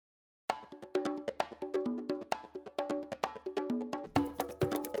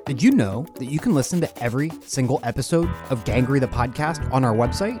Did you know that you can listen to every single episode of Gangrey the Podcast on our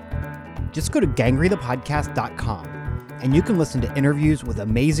website? Just go to gangreythepodcast.com and you can listen to interviews with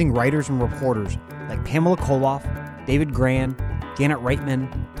amazing writers and reporters like Pamela Koloff, David Gran, Janet Reitman,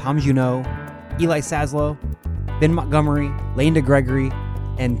 Tom Junot, Eli Saslow, Ben Montgomery, Landa Gregory,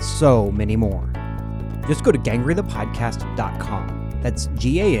 and so many more. Just go to gangreythepodcast.com. That's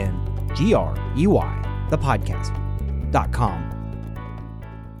Gangrey, thepodcast.com.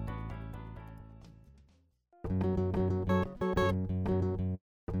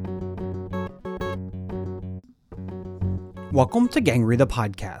 Welcome to Gangrey the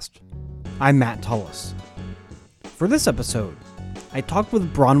Podcast. I'm Matt Tullis. For this episode, I talked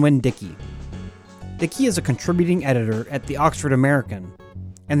with Bronwyn Dickey. Dickey is a contributing editor at the Oxford American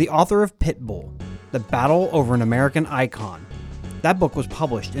and the author of Pitbull, The Battle Over an American Icon. That book was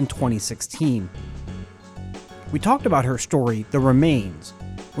published in 2016. We talked about her story, The Remains,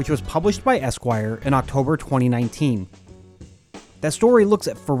 which was published by Esquire in October 2019. That story looks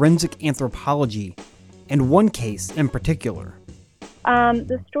at forensic anthropology and one case in particular.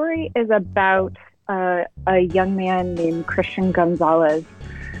 The story is about a young man named Christian Gonzalez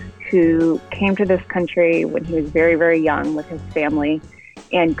who came to this country when he was very, very young with his family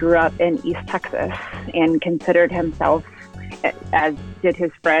and grew up in East Texas and considered himself, as did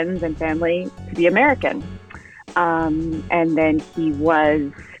his friends and family, to be American. And then he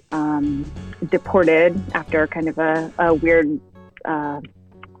was deported after kind of a weird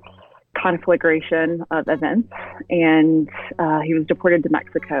conflagration of events, and he was deported to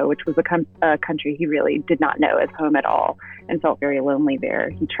Mexico, which was a country he really did not know as home at all and felt very lonely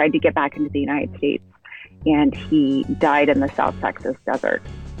there. He tried to get back into the United States, and he died in the South Texas desert.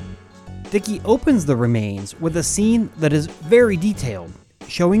 Dickey opens The Remains with a scene that is very detailed,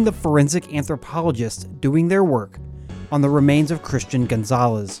 showing the forensic anthropologists doing their work on the remains of Christian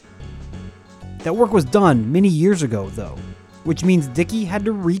Gonzalez. That work was done many years ago, though, which means Dickey had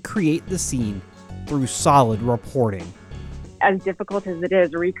to recreate the scene through solid reporting. As difficult as it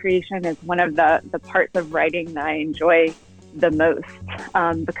is, recreation is one of the parts of writing that I enjoy the most,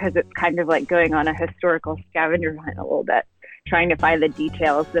 because it's kind of like going on a historical scavenger hunt a little bit, trying to find the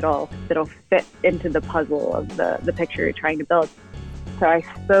details that'll fit into the puzzle of the picture you're trying to build. So I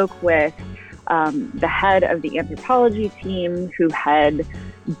spoke with the head of the anthropology team who had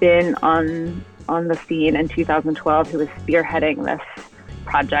been on the scene in 2012, who was spearheading this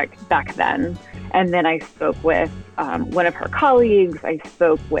project back then. And then I spoke with one of her colleagues. I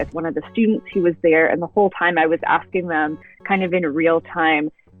spoke with one of the students who was there. And the whole time I was asking them kind of in real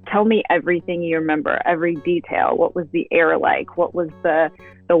time, tell me everything you remember, every detail. What was the air like? What was the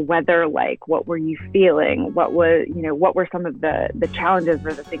weather like? What were you feeling? What were some of the challenges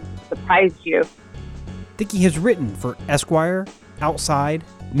or the things that surprised you? Dickey has written for Esquire, Outside,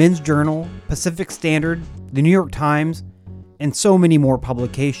 Men's Journal, Pacific Standard, The New York Times, and so many more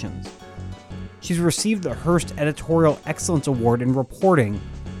publications. She's received the Hearst Editorial Excellence Award in Reporting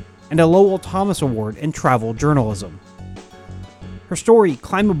and a Lowell Thomas Award in Travel Journalism. Her story,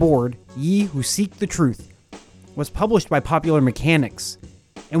 Climb Aboard, Ye Who Seek the Truth, was published by Popular Mechanics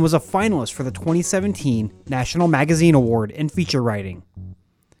and was a finalist for the 2017 National Magazine Award in Feature Writing.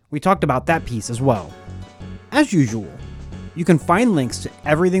 We talked about that piece as well. As usual, you can find links to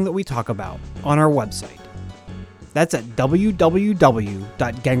everything that we talk about on our website. That's at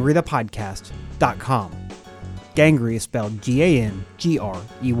www.gangreythepodcast.com. Gangrey is spelled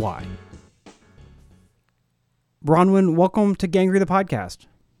Gangrey. Bronwyn, welcome to Gangrey the Podcast.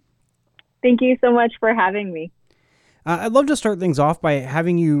 Thank you so much for having me. I'd love to start things off by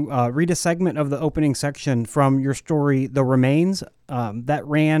having you read a segment of the opening section from your story, The Remains, that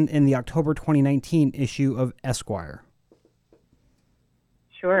ran in the October 2019 issue of Esquire.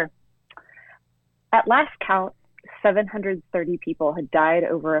 Sure. At last count, 730 people had died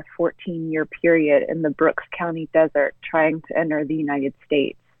over a 14-year period in the Brooks County desert trying to enter the United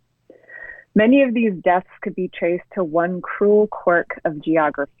States. Many of these deaths could be traced to one cruel quirk of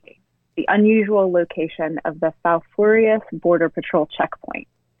geography, the unusual location of the Falfurrias Border Patrol checkpoint.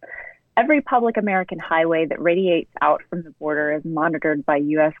 Every public American highway that radiates out from the border is monitored by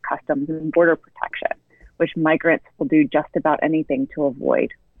U.S. Customs and Border Protection, which migrants will do just about anything to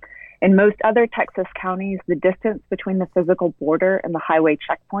avoid. In most other Texas counties, the distance between the physical border and the highway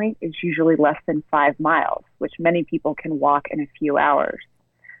checkpoint is usually less than 5 miles, which many people can walk in a few hours.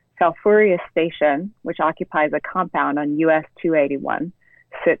 Falfurrias Station, which occupies a compound on US 281,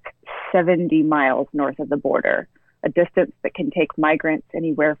 sits 70 miles north of the border, a distance that can take migrants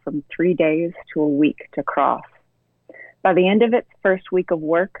anywhere from 3 days to a week to cross. By the end of its first week of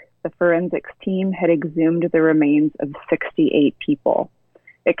work, the forensics team had exhumed the remains of 68 people.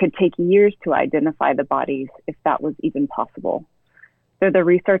 It could take years to identify the bodies, if that was even possible. Though the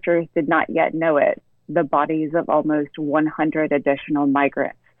researchers did not yet know it, the bodies of almost 100 additional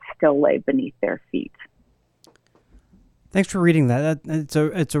migrants still lay beneath their feet. Thanks for reading that. It's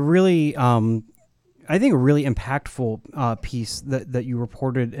a really, I think, a really impactful piece that you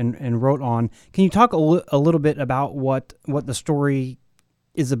reported and wrote on. Can you talk a little bit about what the story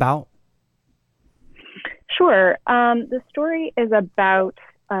is about? Sure. The story is about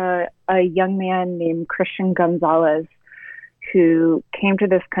a young man named Christian Gonzalez, who came to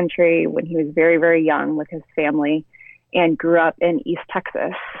this country when he was very, very young with his family and grew up in East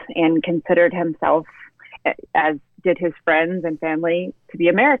Texas and considered himself, as did his friends and family, to be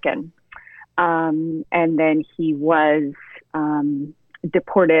American. And then he was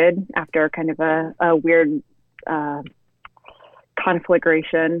deported after kind of a weird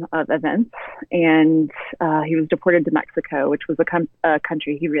conflagration of events. And he was deported to Mexico, which was a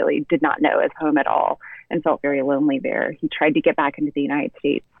country he really did not know as home at all and felt very lonely there. He tried to get back into the United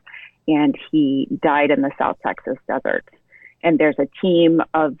States, and he died in the South Texas desert. And there's a team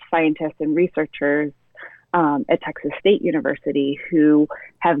of scientists and researchers at Texas State University who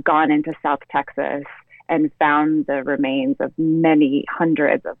have gone into South Texas and found the remains of many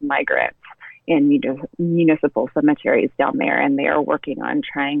hundreds of migrants in municipal cemeteries down there. And they are working on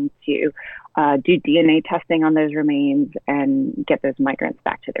trying to do DNA testing on those remains and get those migrants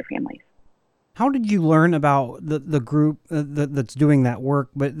back to their families. How did you learn about the group that's doing that work,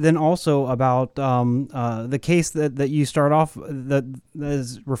 but then also about the case that you start off that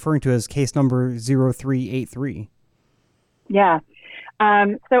is referring to as case number 0383? Yeah.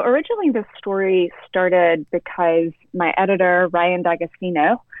 So originally this story started because my editor, Ryan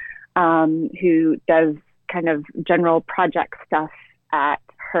D'Agostino, who does kind of general project stuff at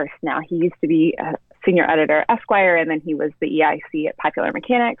Hearst now. He used to be a senior editor at Esquire, and then he was the EIC at Popular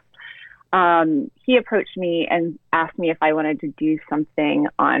Mechanics. He approached me and asked me if I wanted to do something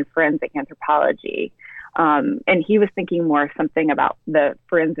on forensic anthropology. And he was thinking more something about the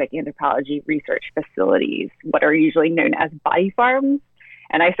forensic anthropology research facilities, what are usually known as body farms.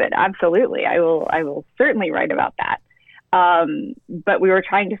 And I said, absolutely, I will certainly write about that. But we were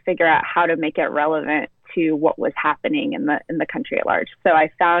trying to figure out how to make it relevant to what was happening in the country at large. So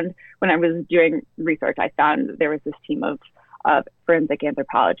I found, when I was doing research, I found there was this team of forensic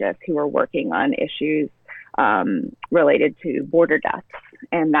anthropologists who were working on issues related to border deaths.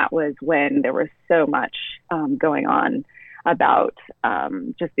 And that was when there was so much going on about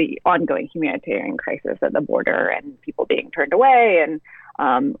just the ongoing humanitarian crisis at the border and people being turned away and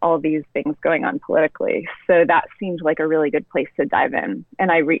all these things going on politically. So that seemed like a really good place to dive in.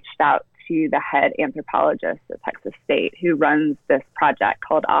 And I reached out to the head anthropologist at Texas State, who runs this project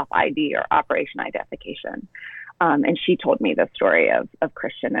called OpID, or Operation Identification. And she told me the story of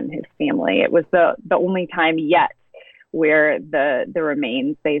Christian and his family. It was the only time yet where the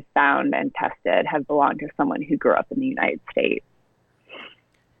remains they've found and tested have belonged to someone who grew up in the United States.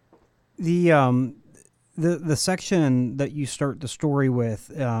 The section that you start the story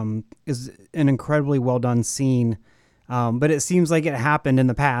with is an incredibly well done scene, but it seems like it happened in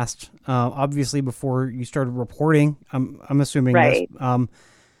the past, obviously before you started reporting. I'm assuming, right. This.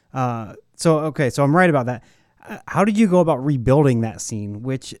 So I'm right about that. How did you go about rebuilding that scene,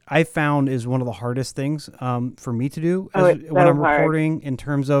 which I found is one of the hardest things for me to do when I'm reporting, in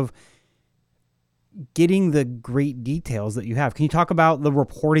terms of getting the great details that you have? Can you talk about the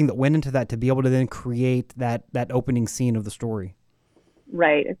reporting that went into that to be able to then create that opening scene of the story?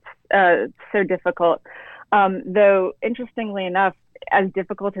 Right. It's so difficult. Though, interestingly enough, as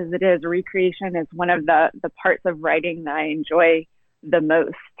difficult as it is, recreation is one of the parts of writing that I enjoy the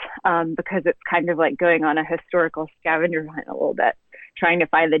most, because it's kind of like going on a historical scavenger hunt a little bit, trying to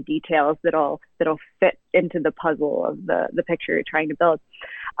find the details that'll fit into the puzzle of the picture you're trying to build.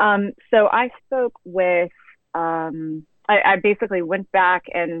 So I spoke with, I basically went back,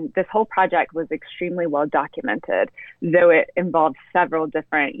 and this whole project was extremely well documented, though it involved several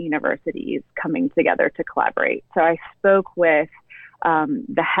different universities coming together to collaborate. So I spoke with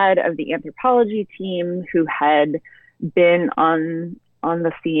the head of the anthropology team, who had been on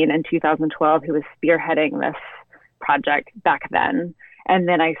the scene in 2012, who was spearheading this project back then. And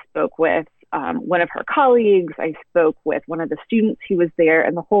then I spoke with one of her colleagues. I spoke with one of the students who was there.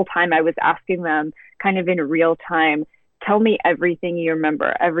 And the whole time I was asking them, kind of in real time, tell me everything you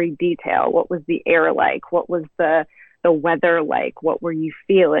remember, every detail. What was the air like? What was the weather like? What were you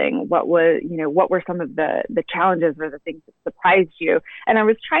feeling? What were some of the challenges or the things that surprised you? And I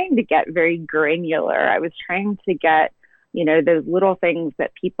was trying to get very granular. I was trying to get, those little things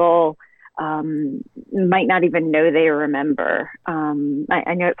that people might not even know they remember. I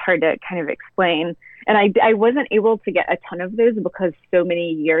know it's hard to kind of explain. And I wasn't able to get a ton of those because so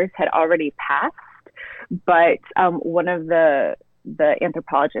many years had already passed. But one of the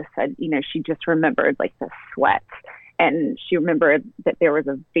anthropologists said, she just remembered like the sweat. And she remembered that there was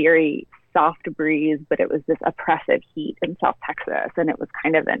a very soft breeze, but it was this oppressive heat in South Texas. And it was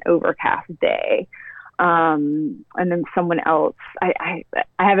kind of an overcast day. And then someone else, I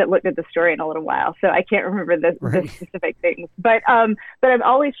haven't looked at the story in a little while, so I can't remember the specific things, but I'm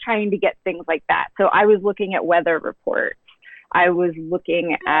always trying to get things like that. So I was looking at weather reports. I was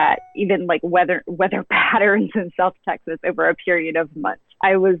looking at even like weather patterns in South Texas over a period of months.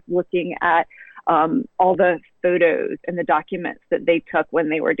 I was looking at all the photos and the documents that they took when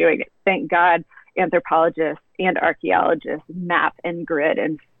they were doing it. Thank God anthropologists and archaeologists map and grid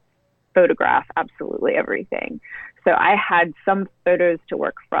and photograph absolutely everything. So I had some photos to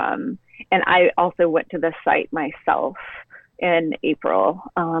work from. And I also went to the site myself in April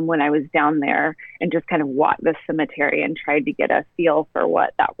when I was down there and just kind of walked the cemetery and tried to get a feel for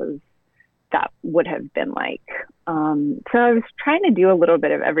what that would have been like. So I was trying to do a little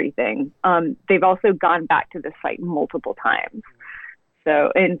bit of everything. They've also gone back to the site multiple times.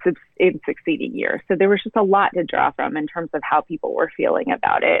 So in succeeding years. So there was just a lot to draw from in terms of how people were feeling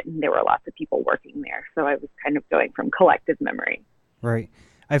about it. And there were lots of people working there. So I was kind of going from collective memory. Right.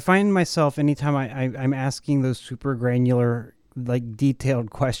 I find myself anytime I'm asking those super granular, like detailed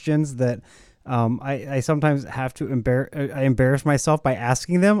questions that I sometimes have to embarrass myself by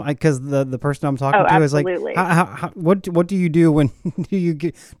asking them because the person I'm talking to is like, what do you do when do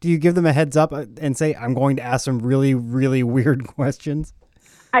you give them a heads up and say, I'm going to ask some really, really weird questions?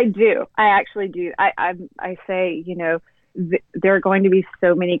 I do. I actually do. I say, there are going to be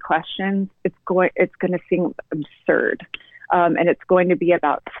so many questions. It's going to seem absurd. And it's going to be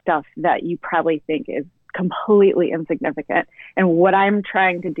about stuff that you probably think is completely insignificant. And what I'm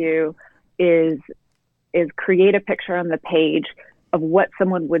trying to do is create a picture on the page of what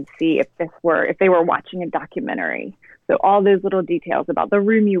someone would see if they were watching a documentary. So all those little details about the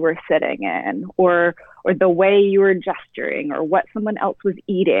room you were sitting in, or the way you were gesturing, or what someone else was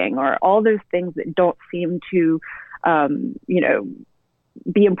eating, or all those things that don't seem to,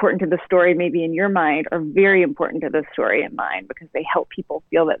 be important to the story maybe in your mind are very important to the story in mine because they help people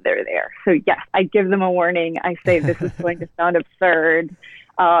feel that they're there. So yes, I give them a warning. I say this is going to sound absurd.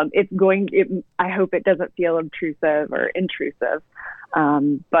 I hope it doesn't feel obtrusive or intrusive.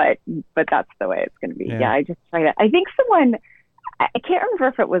 But that's the way it's going to be. Yeah. I just try to, I think I can't remember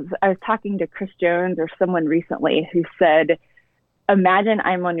if I was talking to Chris Jones or someone recently who said, imagine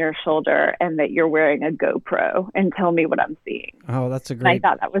I'm on your shoulder and that you're wearing a GoPro and tell me what I'm seeing. Oh, that's a great. And I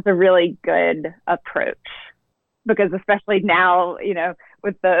thought that was a really good approach because especially now,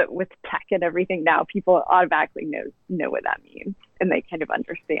 with tech and everything now, people automatically know what that means and they kind of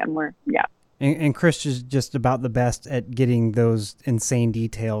understand where, yeah. And Chris is just about the best at getting those insane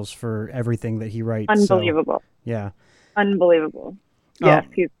details for everything that he writes. Unbelievable. So, yeah. Unbelievable. Yes,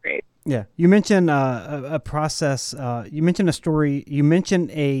 he's great. Yeah, you mentioned a process. You mentioned a story. You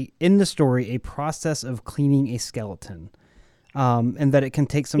mentioned in the story a process of cleaning a skeleton, and that it can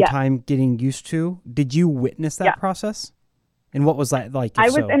take some time getting used to. Did you witness that process? And what was that like? I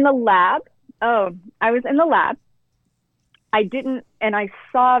was in the lab. Oh, I was in the lab. I didn't, and I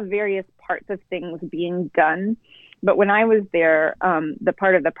saw various parts of things being done. But when I was there, the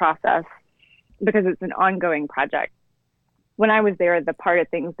part of the process, because it's an ongoing project. When I was there, the part of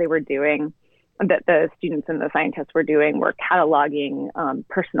things they were doing, that the students and the scientists were doing, were cataloging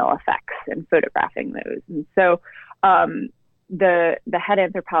personal effects and photographing those. And so the head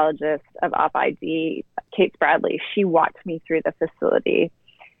anthropologist of OpID, Kate Bradley, she walked me through the facility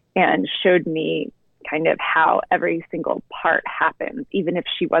and showed me kind of how every single part happens, even if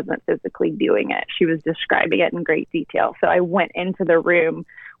she wasn't physically doing it. She was describing it in great detail. So I went into the room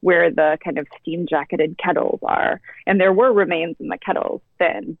where the kind of steam jacketed kettles are. And there were remains in the kettles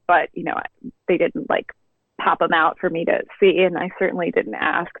then, but, they didn't like pop them out for me to see. And I certainly didn't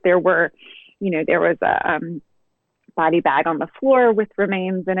ask. There was a body bag on the floor with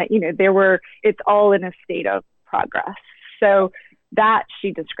remains in it. It's all in a state of progress. So that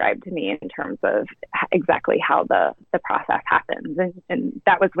she described to me in terms of exactly how the process happens. And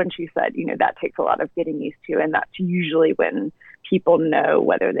that was when she said, that takes a lot of getting used to. And that's usually when people know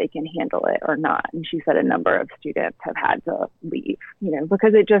whether they can handle it or not. And she said a number of students have had to leave,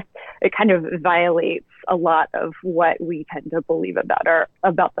 because it kind of violates a lot of what we tend to believe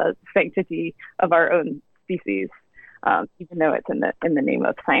about the sanctity of our own species, even though it's in the name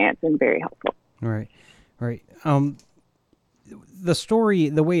of science and very helpful. Right. the story,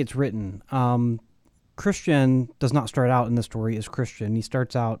 the way it's written, Christian does not start out in the story as Christian. He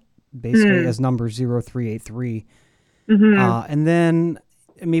starts out basically as number 0383. And then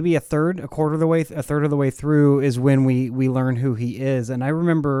maybe a third of the way through is when we learn who he is. And I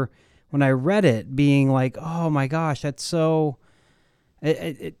remember when I read it being like, oh my gosh, that's so,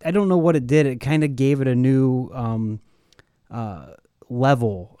 I don't know what it did. It kind of gave it a new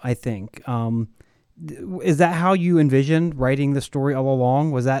level, I think. Is that how you envisioned writing the story all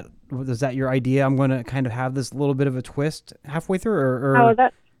along? Was that your idea? I'm going to kind of have this little bit of a twist halfway through, or... Oh,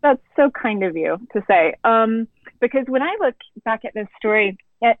 that's so kind of you to say. Because when I look back at this story,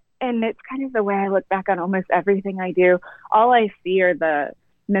 and it's kind of the way I look back on almost everything I do, all I see are the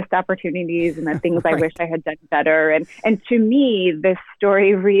missed opportunities and the things I wish I had done better. And to me, this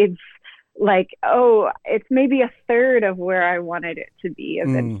story reads like, oh, it's maybe a third of where I wanted it to be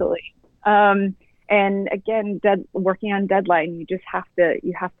eventually. And again, working on deadline, you have to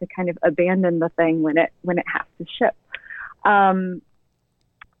kind of abandon the thing when it has to ship.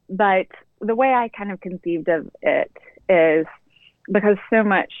 But the way I kind of conceived of it is because so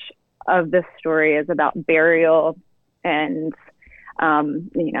much of this story is about burial and, I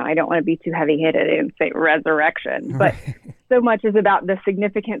don't want to be too heavy-handed and say resurrection, but so much is about the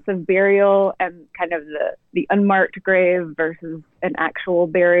significance of burial and kind of the unmarked grave versus an actual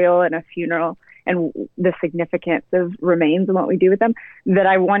burial and a funeral, and the significance of remains and what we do with them, that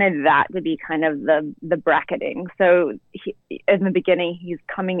I wanted that to be kind of the bracketing. So in the beginning, he's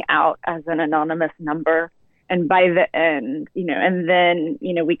coming out as an anonymous number. And by the end, and then,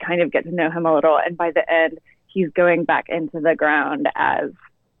 we kind of get to know him a little. And by the end, he's going back into the ground as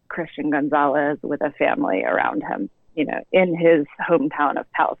Christian Gonzalez with a family around him, in his hometown of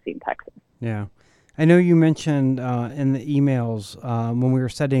Palestine, Texas. Yeah. I know you mentioned in the emails when we were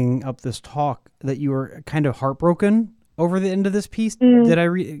setting up this talk that you were kind of heartbroken over the end of this piece. Did I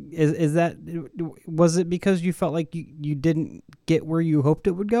was it because you felt like you didn't get where you hoped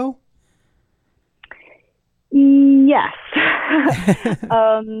it would go? Yes.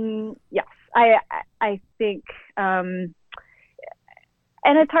 Yes. I think, and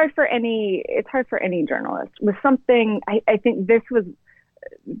it's hard for any journalist with something. I think there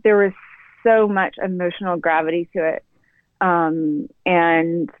was so much emotional gravity to it.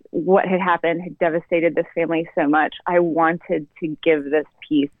 And what had happened had devastated this family so much. I wanted to give this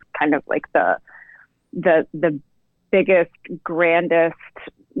piece kind of like the biggest, grandest,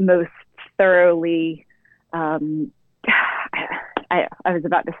 most thoroughly, I was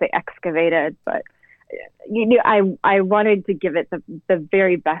about to say excavated, but I wanted to give it the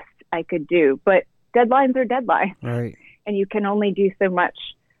very best I could do. But deadlines are deadlines, right? And you can only do so much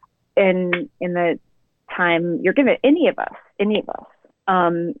in the time you're given. Any of us.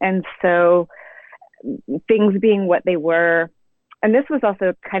 And so things being what they were, and this was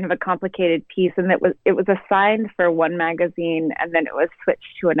also kind of a complicated piece, and it was assigned for one magazine, and then it was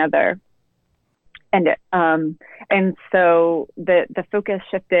switched to another. And so the focus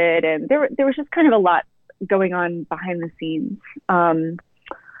shifted, and there was just kind of a lot going on behind the scenes.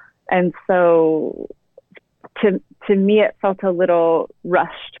 And so to me, it felt a little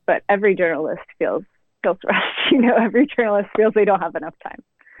rushed, but every journalist feels rushed. Every journalist feels they don't have enough time.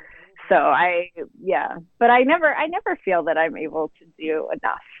 So but I never feel that I'm able to do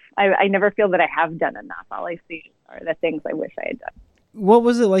enough. I never feel that I have done enough. All I see are the things I wish I had done. What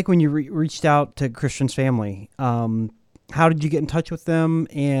was it like when you reached out to Christian's family? How did you get in touch with them?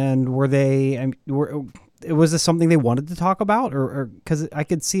 And was this something they wanted to talk about, or because I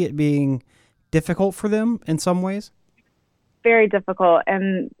could see it being difficult for them in some ways? Very difficult.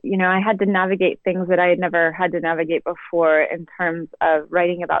 And, I had to navigate things that I had never had to navigate before in terms of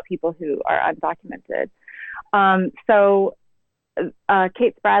writing about people who are undocumented. So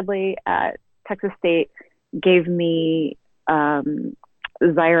Kate Bradley at Texas State gave me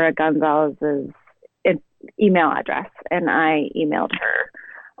Zaira Gonzalez's email address, and I emailed her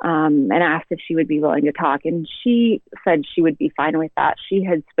and asked if she would be willing to talk. And she said she would be fine with that. She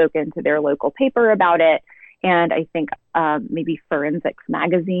had spoken to their local paper about it. And I think maybe Forensics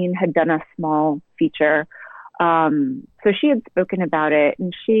Magazine had done a small feature. So she had spoken about it.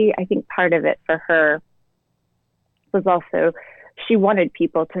 And I think part of it for her was also she wanted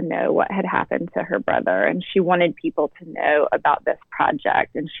people to know what had happened to her brother. And she wanted people to know about this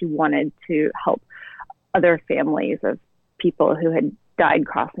project. And she wanted to help other families of people who had died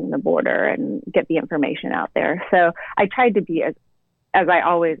crossing the border and get the information out there. So I tried to be as I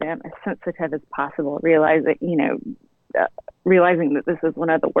always am, as sensitive as possible, realizing that this is one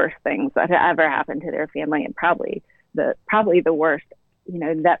of the worst things that had ever happened to their family, and probably the worst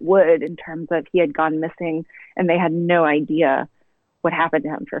that would, in terms of he had gone missing and they had no idea what happened to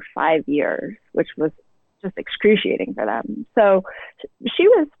him for 5 years, which was just excruciating for them. So she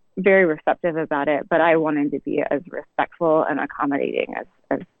was very receptive about it, but I wanted to be as respectful and accommodating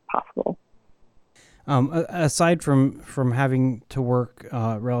as possible. Aside from having to work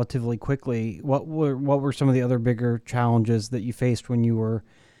relatively quickly, what were some of the other bigger challenges that you faced when you were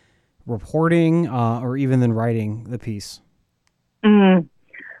reporting or even then writing the piece? Oh,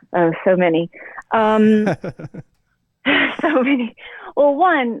 so many. So many.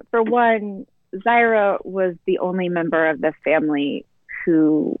 Well, for one, Zyra was the only member of the family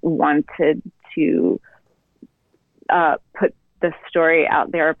who wanted to put the story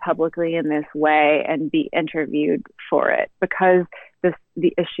out there publicly in this way and be interviewed for it, because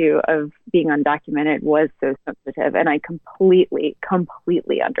the issue of being undocumented was so sensitive, and I completely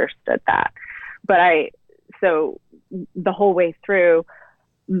understood that. So the whole way through,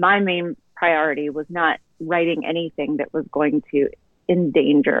 my main priority was not writing anything that was going to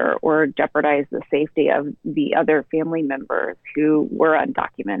endanger or jeopardize the safety of the other family members who were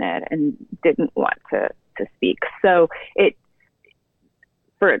undocumented and didn't want to speak. So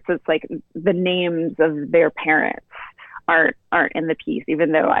for instance, like the names of their parents aren't in the piece,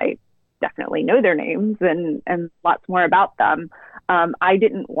 even though I definitely know their names and lots more about them. I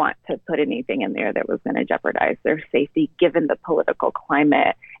didn't want to put anything in there that was going to jeopardize their safety, given the political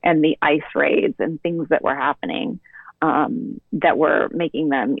climate and the ICE raids and things that were happening that were making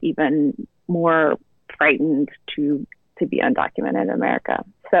them even more frightened to be undocumented in America.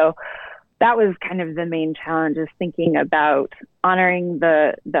 So that was kind of the main challenge, is thinking about honoring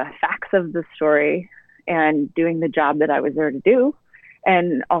the facts of the story and doing the job that I was there to do,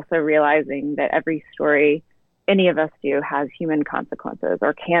 and also realizing that every story any of us do has human consequences,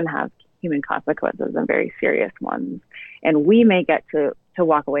 or can have human consequences, and very serious ones. And we may get to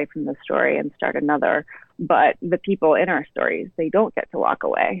walk away from the story and start another, but the people in our stories, they don't get to walk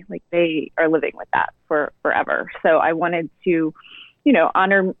away. Like, they are living with that forever. So I wanted to,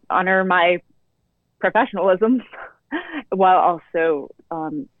 honor my professionalism while also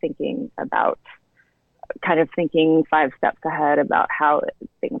thinking 5 steps ahead about how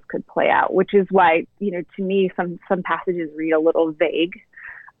things could play out, which is why, to me, some passages read a little vague,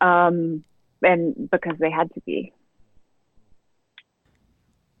 and because they had to be.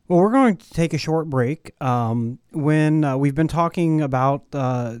 Well, we're going to take a short break. When we've been talking about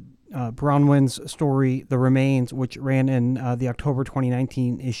Bronwyn's story, The Remains, which ran in the October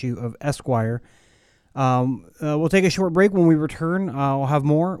 2019 issue of Esquire. We'll take a short break. When we return, we'll have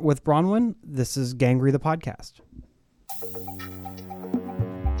more with Bronwyn. This is Gangrey the Podcast.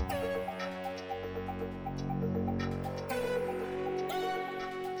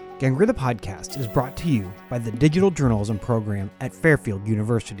 Gangrey the Podcast is brought to you by the Digital Journalism program at Fairfield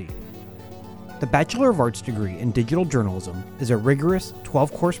University. The Bachelor of Arts degree in Digital Journalism is a rigorous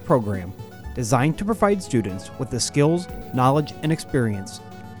 12-course program designed to provide students with the skills, knowledge, and experience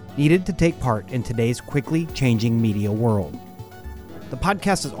needed to take part in today's quickly changing media world. The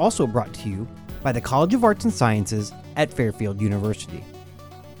podcast is also brought to you by the College of Arts and Sciences at Fairfield University.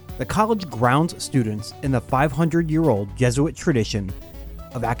 The college grounds students in the 500-year-old Jesuit tradition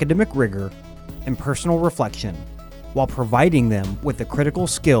of academic rigor and personal reflection, while providing them with the critical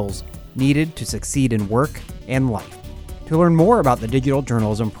skills needed to succeed in work and life. To learn more about the Digital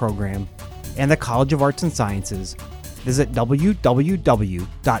Journalism program and the College of Arts and Sciences, visit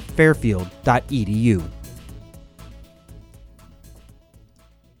www.fairfield.edu.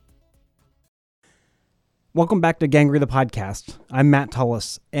 Welcome back to Gangrey the Podcast. I'm Matt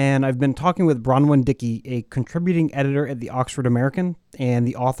Tullis, and I've been talking with Bronwyn Dickey, a contributing editor at the Oxford American and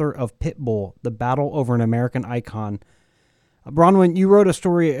the author of Pitbull, The Battle Over an American Icon. Bronwyn, you wrote a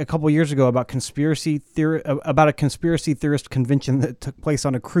story a couple years ago about a conspiracy theorist convention that took place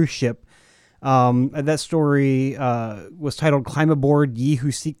on a cruise ship. That story was titled Climb Aboard, Ye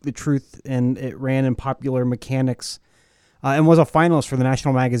Who Seek the Truth, and it ran in Popular Mechanics and was a finalist for the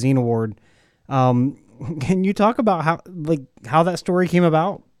National Magazine Award. Can you talk about how that story came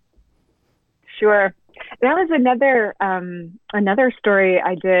about? Sure. That was another story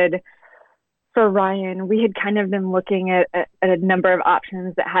I did for Ryan. We had kind of been looking at a number of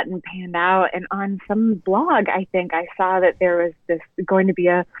options that hadn't panned out. And on some blog, I think I saw that there was going to be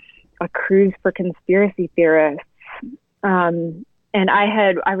a cruise for conspiracy theorists. And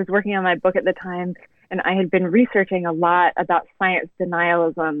I was working on my book at the time, and I had been researching a lot about science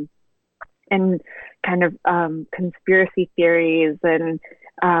denialism and kind of conspiracy theories and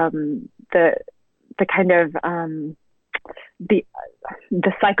the kind of the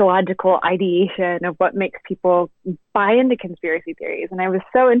the psychological ideation of what makes people buy into conspiracy theories. And I was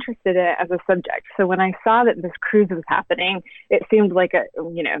so interested in it as a subject. So when I saw that this cruise was happening, it seemed like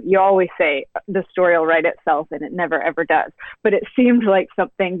you always say the story will write itself, and it never ever does. But it seemed like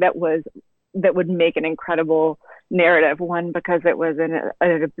something that would make an incredible narrative. One, because it was in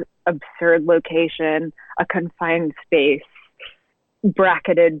an absurd location, a confined space,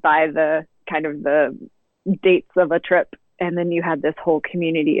 bracketed by the kind of the dates of a trip. And then you had this whole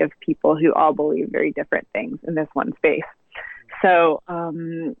community of people who all believe very different things in this one space. So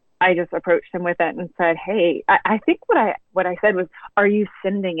I just approached him with it and said, hey, I think what I said was, are you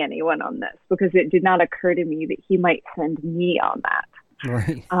sending anyone on this? Because it did not occur to me that he might send me on that.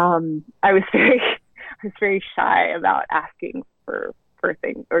 Right. I was very shy about asking for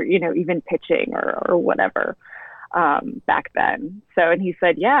things, or even pitching or whatever back then. So, and he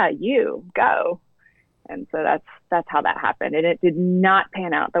said, yeah, you go. And so that's how that happened, and it did not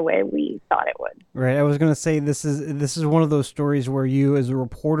pan out the way we thought it would. Right. I was going to say this is one of those stories where you, as a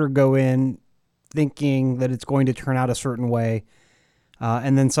reporter, go in thinking that it's going to turn out a certain way,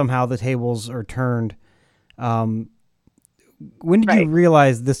 and then somehow the tables are turned. When did you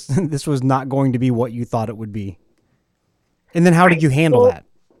realize this was not going to be what you thought it would be? And then how did you handle that?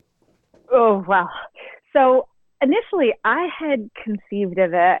 Oh, wow. So initially, I had conceived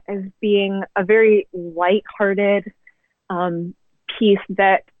of it as being a very lighthearted piece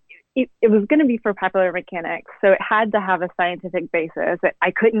that it was going to be for popular mechanics. So it had to have a scientific basis.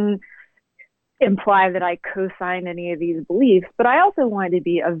 I couldn't imply that I co-signed any of these beliefs, but I also wanted to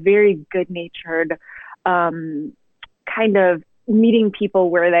be a very good-natured kind of meeting people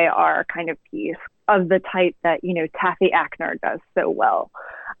where they are kind of piece, of the type that, Taffy Ackner does so well.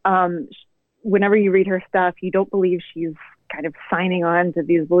 Whenever you read her stuff, you don't believe she's kind of signing on to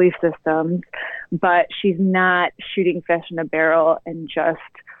these belief systems, but she's not shooting fish in a barrel and just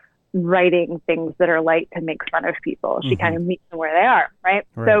writing things that are light to make fun of people. She kind of meets them where they are, right?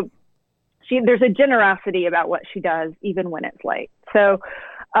 So there's a generosity about what she does, even when it's light. So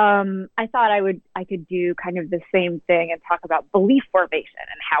I thought I could do kind of the same thing and talk about belief formation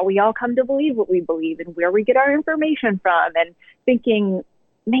and how we all come to believe what we believe and where we get our information from, and thinking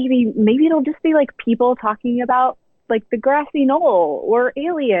maybe it'll just be like people talking about like the grassy knoll or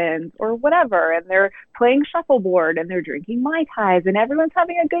aliens or whatever, and they're playing shuffleboard and they're drinking Mai Tais and everyone's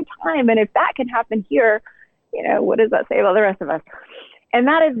having a good time. And if that can happen here, what does that say about the rest of us? And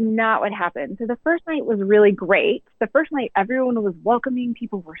that is not what happened. So the first night was really great. The first night, everyone was welcoming.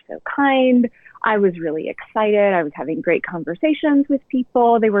 People were so kind. I was really excited. I was having great conversations with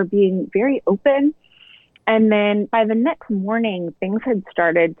people. They were being very open. And then by the next morning, things had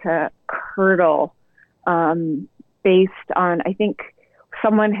started to curdle based on, I think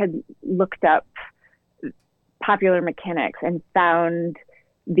someone had looked up popular mechanics and found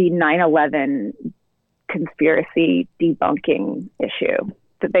the 9/11 conspiracy debunking issue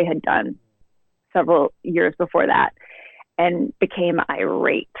that they had done several years before that, and became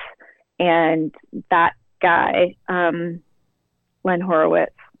irate. And that guy, Len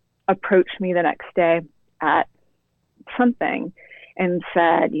Horowitz, approached me the next day at something and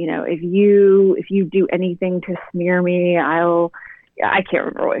said, if you do anything to smear me, I can't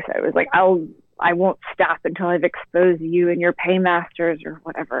remember what I said. It was like, I won't stop until I've exposed you and your paymasters or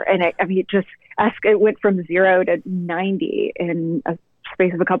whatever. And it went from 0 to 90 in a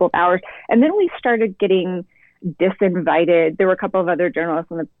space of a couple of hours. And then we started getting disinvited. There were a couple of other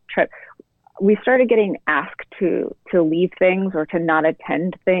journalists on the trip. We started getting asked to leave things or to not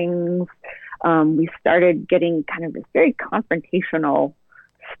attend things. We started getting kind of this very confrontational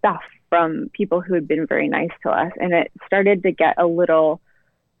stuff from people who had been very nice to us. And it started to get a little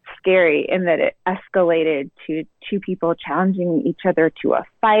scary in that it escalated to two people challenging each other to a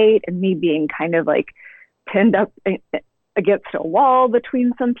fight, and me being kind of like pinned up against a wall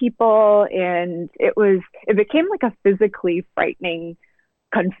between some people. And it became like a physically frightening,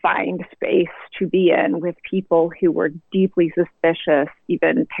 confined space to be in, with people who were deeply suspicious,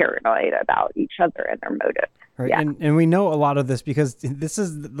 even paranoid about each other and their motives. Right. Yeah. And we know a lot of this because this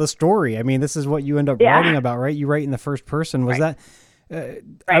is the story. I mean, this is what you end up writing about, right? You write in the first person. Was that,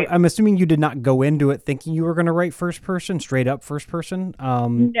 I'm assuming you did not go into it thinking you were going to write first person, straight up first person?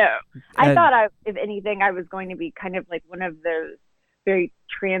 No. I thought, if anything, I was going to be kind of like one of those very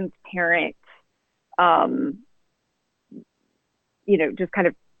transparent, just kind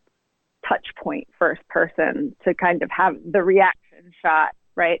of touch point first person to kind of have the reaction shot,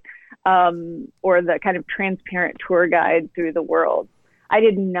 right? Or the kind of transparent tour guide through the world. I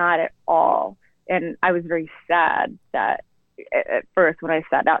did not at all. And I was very sad that at first when I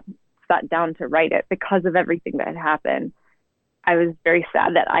sat down to write it, because of everything that had happened, I was very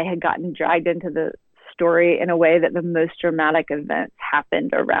sad that I had gotten dragged into the story in a way that the most dramatic events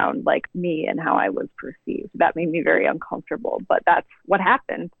happened around like me and how I was perceived. That made me very uncomfortable, but that's what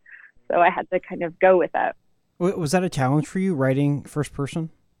happened. So I had to kind of go with that. Was that a challenge for you, writing first person?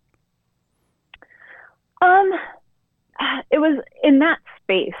 It was in that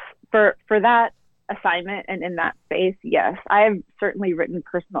space for that assignment and in that space. Yes, I have certainly written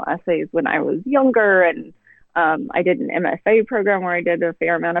personal essays when I was younger, and I did an MFA program where I did a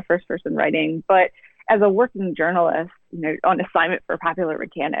fair amount of first person writing. But as a working journalist, on assignment for Popular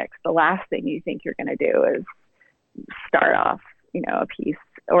Mechanics, the last thing you think you're going to do is start off, a piece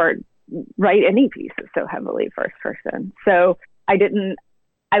or write any piece that's so heavily first person. So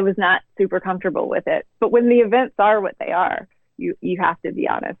I was not super comfortable with it. But when the events are what they are, you have to be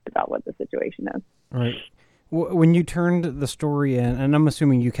honest about what the situation is. Right. When you turned the story in, and I'm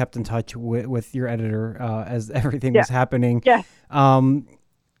assuming you kept in touch with your editor as everything was happening. Yeah.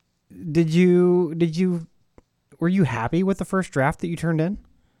 Were you happy with the first draft that you turned in?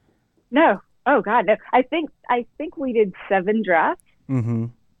 No. Oh God, no. I think we did 7 drafts. Mm-hmm.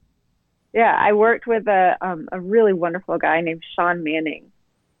 Yeah, I worked with a really wonderful guy named Sean Manning,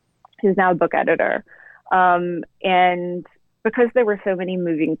 who's now a book editor. And because there were so many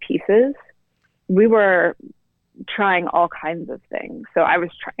moving pieces, we were trying all kinds of things. So I was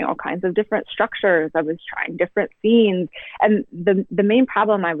trying all kinds of different structures. I was trying different scenes. And the main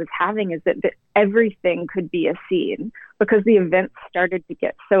problem I was having is that everything could be a scene because the events started to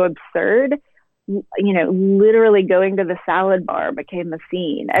get so absurd. Literally going to the salad bar became a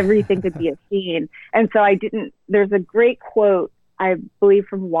scene. Everything could be a scene. And so there's a great quote, I believe,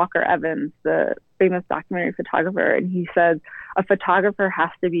 from Walker Evans, the famous documentary photographer. And he says, a photographer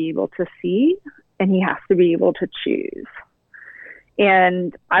has to be able to see and he has to be able to choose.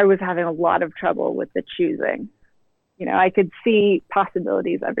 And I was having a lot of trouble with the choosing. I could see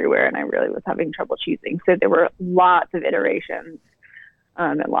possibilities everywhere and I really was having trouble choosing. So there were lots of iterations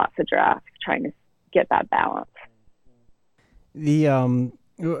and lots of drafts trying to get that balance.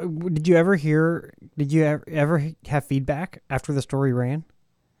 Did you ever have feedback after the story ran?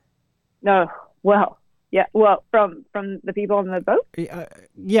 No. Well, yeah. Well, from the people on the boat.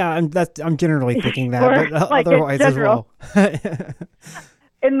 Yeah, I'm generally thinking that, but like otherwise as well.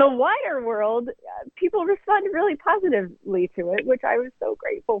 In the wider world, people responded really positively to it, which I was so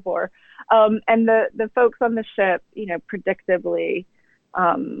grateful for. And the folks on the ship, predictably,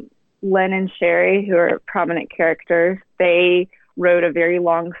 Len and Sherry, who are prominent characters, they wrote a very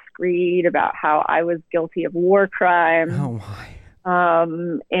long screed about how I was guilty of war crimes. Oh my.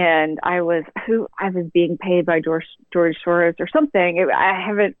 And I was being paid by George Soros or something. I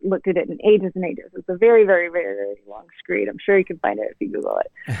haven't looked at it in ages and ages. It's a very, very, very, very long screed. I'm sure you can find it if you Google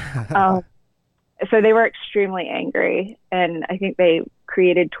it. So they were extremely angry, and I think they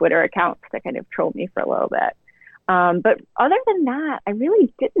created Twitter accounts to kind of troll me for a little bit. But other than that, I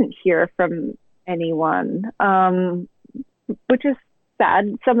really didn't hear from anyone, which is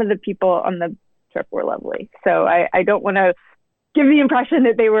sad. Some of the people on the trip were lovely. So I don't want to give the impression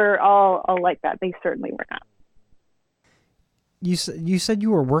that they were all like that. They certainly were not. You said you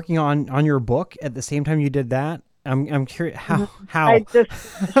were working on your book at the same time you did that. I'm curious how. I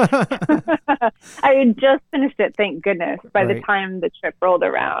had just finished it, thank goodness, by the time the trip rolled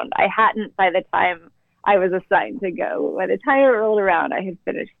around. I hadn't by the time I was assigned to go. By the time it rolled around, I had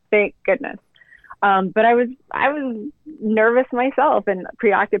finished, thank goodness. But I was nervous myself and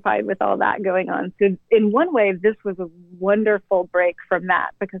preoccupied with all that going on. So in one way, this was a wonderful break from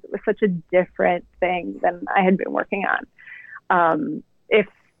that because it was such a different thing than I had been working on. If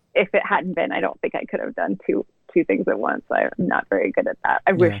it hadn't been, I don't think I could have done two things at once. I'm not very good at that.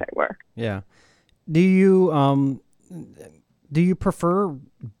 I wish I were. Yeah. Do you prefer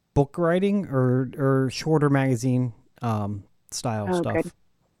book writing or shorter magazine style stuff? Good.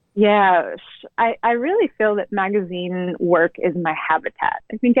 Yeah, I really feel that magazine work is my habitat.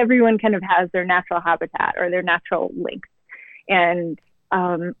 I think everyone kind of has their natural habitat or their natural length. And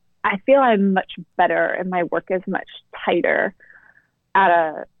I feel I'm much better and my work is much tighter at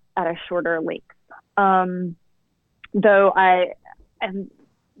a shorter length. Though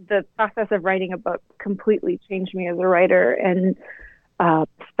the process of writing a book completely changed me as a writer and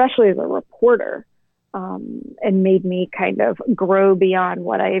especially as a reporter. And made me kind of grow beyond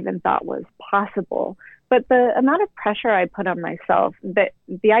what I even thought was possible. But the amount of pressure I put on myself, that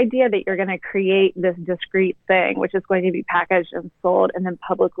the idea that you're going to create this discrete thing, which is going to be packaged and sold and then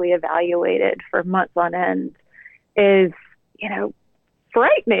publicly evaluated for months on end is,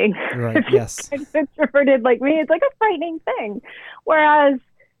 frightening. Right, yes. If it's introverted like me, it's like a frightening thing. Whereas,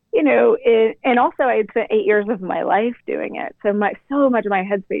 and also I had spent 8 years of my life doing it. So much of my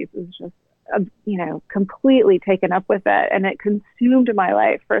headspace is just, completely taken up with it. And it consumed my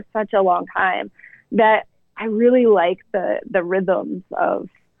life for such a long time that I really like the rhythms of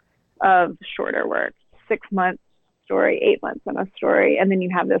shorter work, 6 months story, 8 months on a story. And then you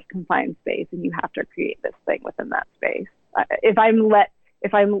have this confined space and you have to create this thing within that space. If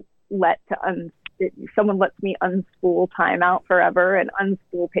someone lets me unspool time out forever and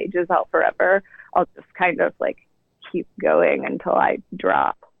unspool pages out forever, I'll just kind of like keep going until I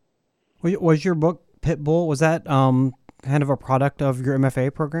drop. Was your book Pitbull, was that kind of a product of your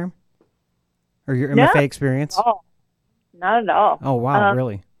MFA program or your MFA experience? No, not at all. Oh, wow.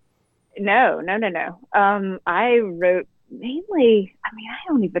 Really? No. I wrote mainly, I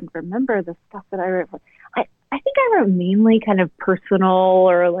don't even remember the stuff that I wrote. I think I wrote mainly kind of personal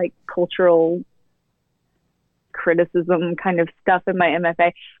or like cultural criticism kind of stuff in my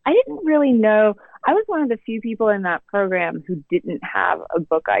MFA. I didn't really know. I was one of the few people in that program who didn't have a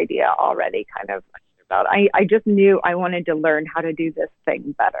book idea already kind of about. I just knew I wanted to learn how to do this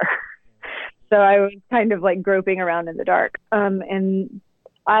thing better. So I was kind of like groping around in the dark. And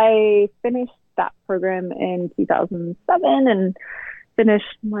I finished that program in 2007 and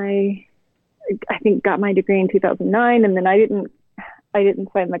got my degree in 2009. And then I didn't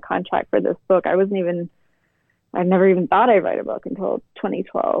sign the contract for this book. I never even thought I'd write a book until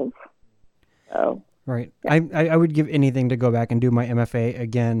 2012. So, right. Yeah. I would give anything to go back and do my MFA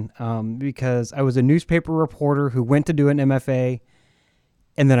again, because I was a newspaper reporter who went to do an MFA,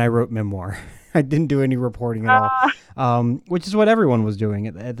 and then I wrote memoir. I didn't do any reporting at all, which is what everyone was doing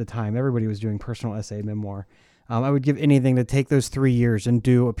at the time. Everybody was doing personal essay memoir. I would give anything to take those 3 years and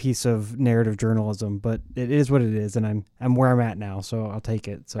do a piece of narrative journalism, but it is what it is, and I'm where I'm at now, so I'll take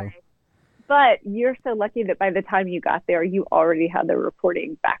it. So. Right. But you're so lucky that by the time you got there, you already had the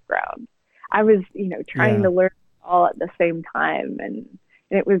reporting background. I was, trying to learn all at the same time, and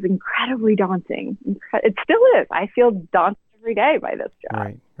it was incredibly daunting. It still is. I feel daunted every day by this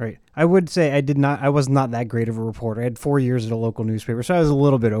job. Right. I would say I was not that great of a reporter. I had 4 years at a local newspaper, so I was a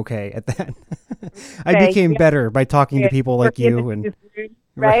little bit okay at that. I became better by talking to people like you. And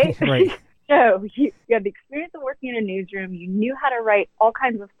right. Right. So you had the experience of working in a newsroom. You knew how to write all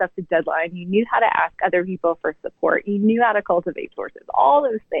kinds of stuff to deadline. You knew how to ask other people for support. You knew how to cultivate sources, all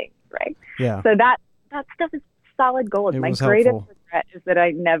those things, right? Yeah. So that stuff is solid gold. My greatest regret is that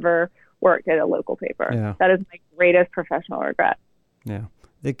I never worked at a local paper. Yeah. That is my greatest professional regret. Yeah.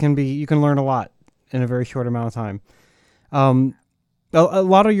 You can learn a lot in a very short amount of time. A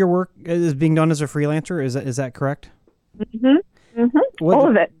lot of your work is being done as a freelancer. Is that correct? Mm-hmm. Mm-hmm. All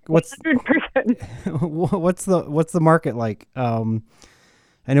of it. 100%. What's the market like? I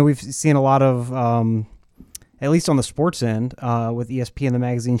know we've seen a lot of, at least on the sports end, with ESPN, the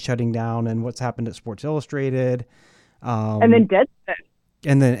magazine shutting down, and what's happened at Sports Illustrated, and then Deadspin.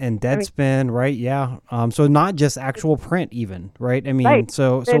 And Deadspin, right? Yeah. So not just actual print, even, right? I mean, right.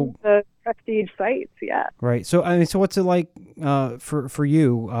 So the prestige sites, yeah. Right. So so what's it like for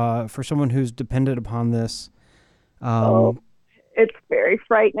you, for someone who's dependent upon this? It's very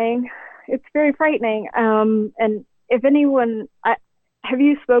frightening. And if anyone, have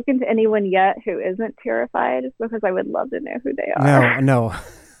you spoken to anyone yet who isn't terrified? Because I would love to know who they are. No.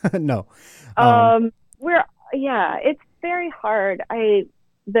 It's very hard.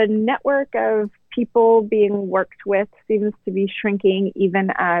 The network of people being worked with seems to be shrinking,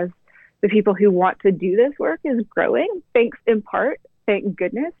 even as the people who want to do this work is growing. Thanks in part, thank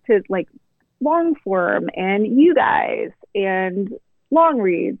goodness, to like long form and you guys and long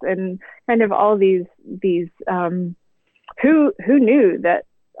reads and kind of all these who knew that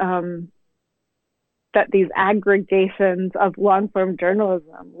that these aggregations of long form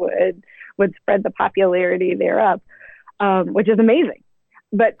journalism would spread the popularity thereof, which is amazing.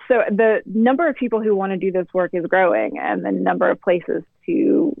 But so the number of people who want to do this work is growing, and the number of places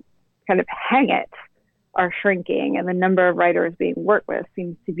to kind of hang it are shrinking, and the number of writers being worked with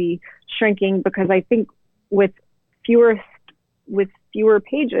seems to be shrinking, because I think with fewer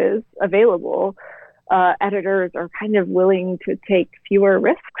pages available, editors are kind of willing to take fewer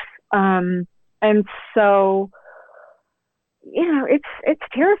risks. And so, it's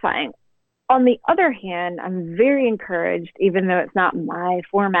terrifying. On the other hand, I'm very encouraged, even though it's not my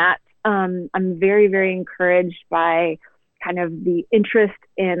format. I'm very, very encouraged by kind of the interest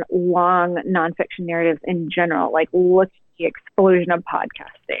in long nonfiction narratives in general. Like, look at the explosion of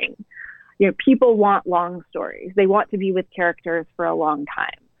podcasting. People want long stories. They want to be with characters for a long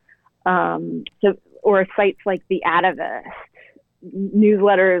time. Or sites like The Atavist,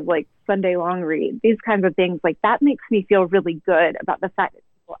 newsletters like Sunday Long Read, these kinds of things, like that makes me feel really good about the fact that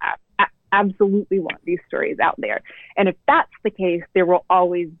people absolutely want these stories out there. And if that's the case, there will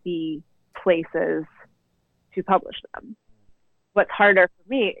always be places to publish them. What's harder for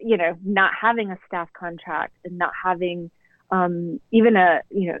me, not having a staff contract and not having even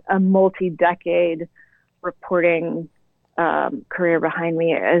a multi-decade reporting career behind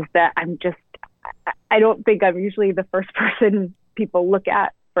me, is that I don't think I'm usually the first person people look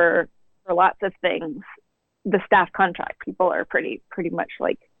at for lots of things. The staff contract people are pretty much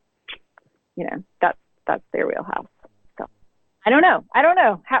like, that's their wheelhouse. So I don't know. How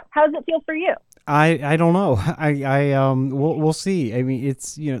does it feel for you? I don't know. We'll see. I mean,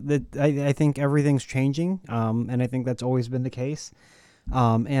 it's, I think everything's changing. And I think that's always been the case.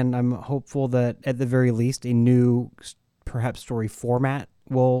 And I'm hopeful that at the very least, a new perhaps story format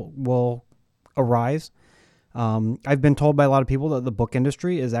will arise. I've been told by a lot of people that the book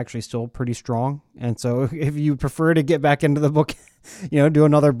industry is actually still pretty strong. And so if you prefer to get back into the book, do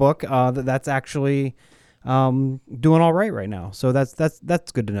another book, that's actually doing all right now. So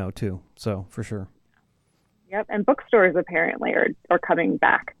that's good to know too. So for sure. Yep. And bookstores apparently are coming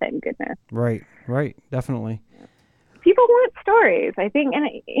back. Thank goodness. Right. Definitely. People want stories, I think,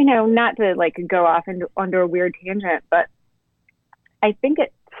 and not to like go off onto a weird tangent, but I think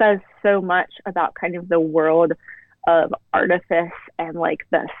it says so much about kind of the world of artifice and like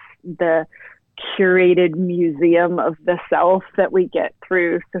the curated museum of the self that we get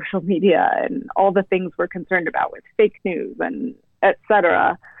through social media and all the things we're concerned about with fake news and et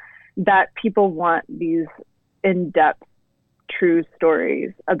cetera, that people want these in-depth true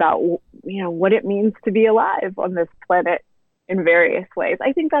stories about what it means to be alive on this planet in various ways.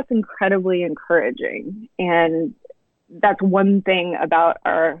 I think that's incredibly encouraging, and that's one thing about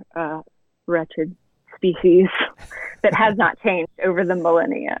our wretched species that has not changed over the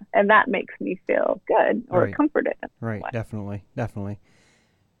millennia, and that makes me feel good or comforted. Right, definitely.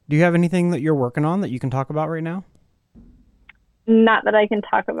 Do you have anything that you're working on that you can talk about right now? Not that I can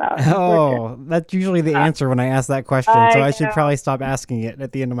talk about. Oh, that's usually the answer when I ask that question. So I should probably stop asking it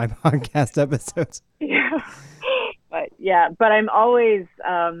at the end of my podcast episodes. Yeah. But I'm always,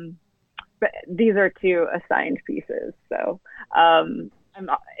 but these are two assigned pieces. So I'm,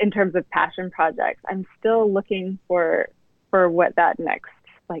 in terms of passion projects, I'm still looking for what that next,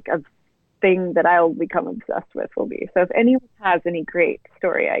 like a thing that I'll become obsessed with will be. So if anyone has any great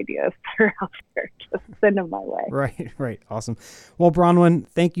story ideas that are out there, just send them my way. Right. Awesome. Well, Bronwyn,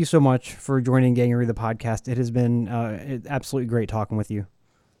 thank you so much for joining Gangrey the podcast. It has been absolutely great talking with you.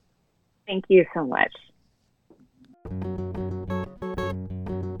 Thank you so much.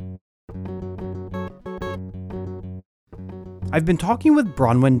 I've been talking with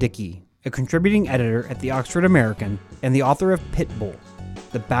Bronwyn Dickey, a contributing editor at the Oxford American and the author of Pitbull,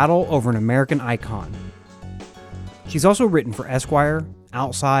 The Battle Over an American Icon. She's also written for Esquire,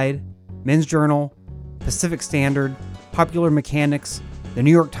 Outside, Men's Journal, Pacific Standard, Popular Mechanics, The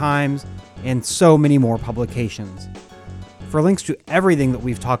New York Times, and so many more publications. For links to everything that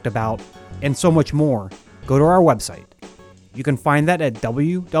we've talked about and so much more, go to our website. You can find that at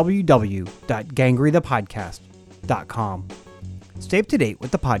www.gangreythepodcast.com. Stay up to date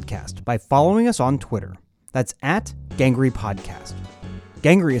with the podcast by following us on Twitter. That's at Gangrey Podcast.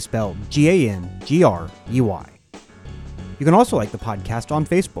 Gangrey is spelled Gangrey. You can also like the podcast on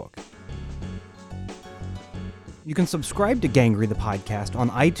Facebook. You can subscribe to Gangrey the Podcast on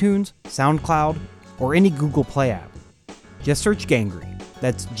iTunes, SoundCloud, or any Google Play app. Just search Gangrey.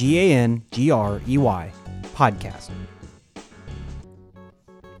 That's Gangrey Podcast.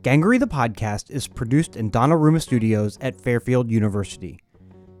 Gangrey the Podcast is produced in Donnarumma Studios at Fairfield University.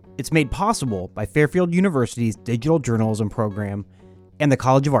 It's made possible by Fairfield University's digital journalism program and the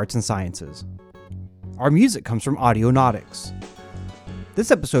College of Arts and Sciences. Our music comes from Audionautics.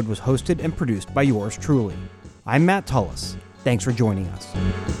 This episode was hosted and produced by yours truly. I'm Matt Tullis. Thanks for joining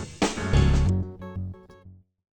us.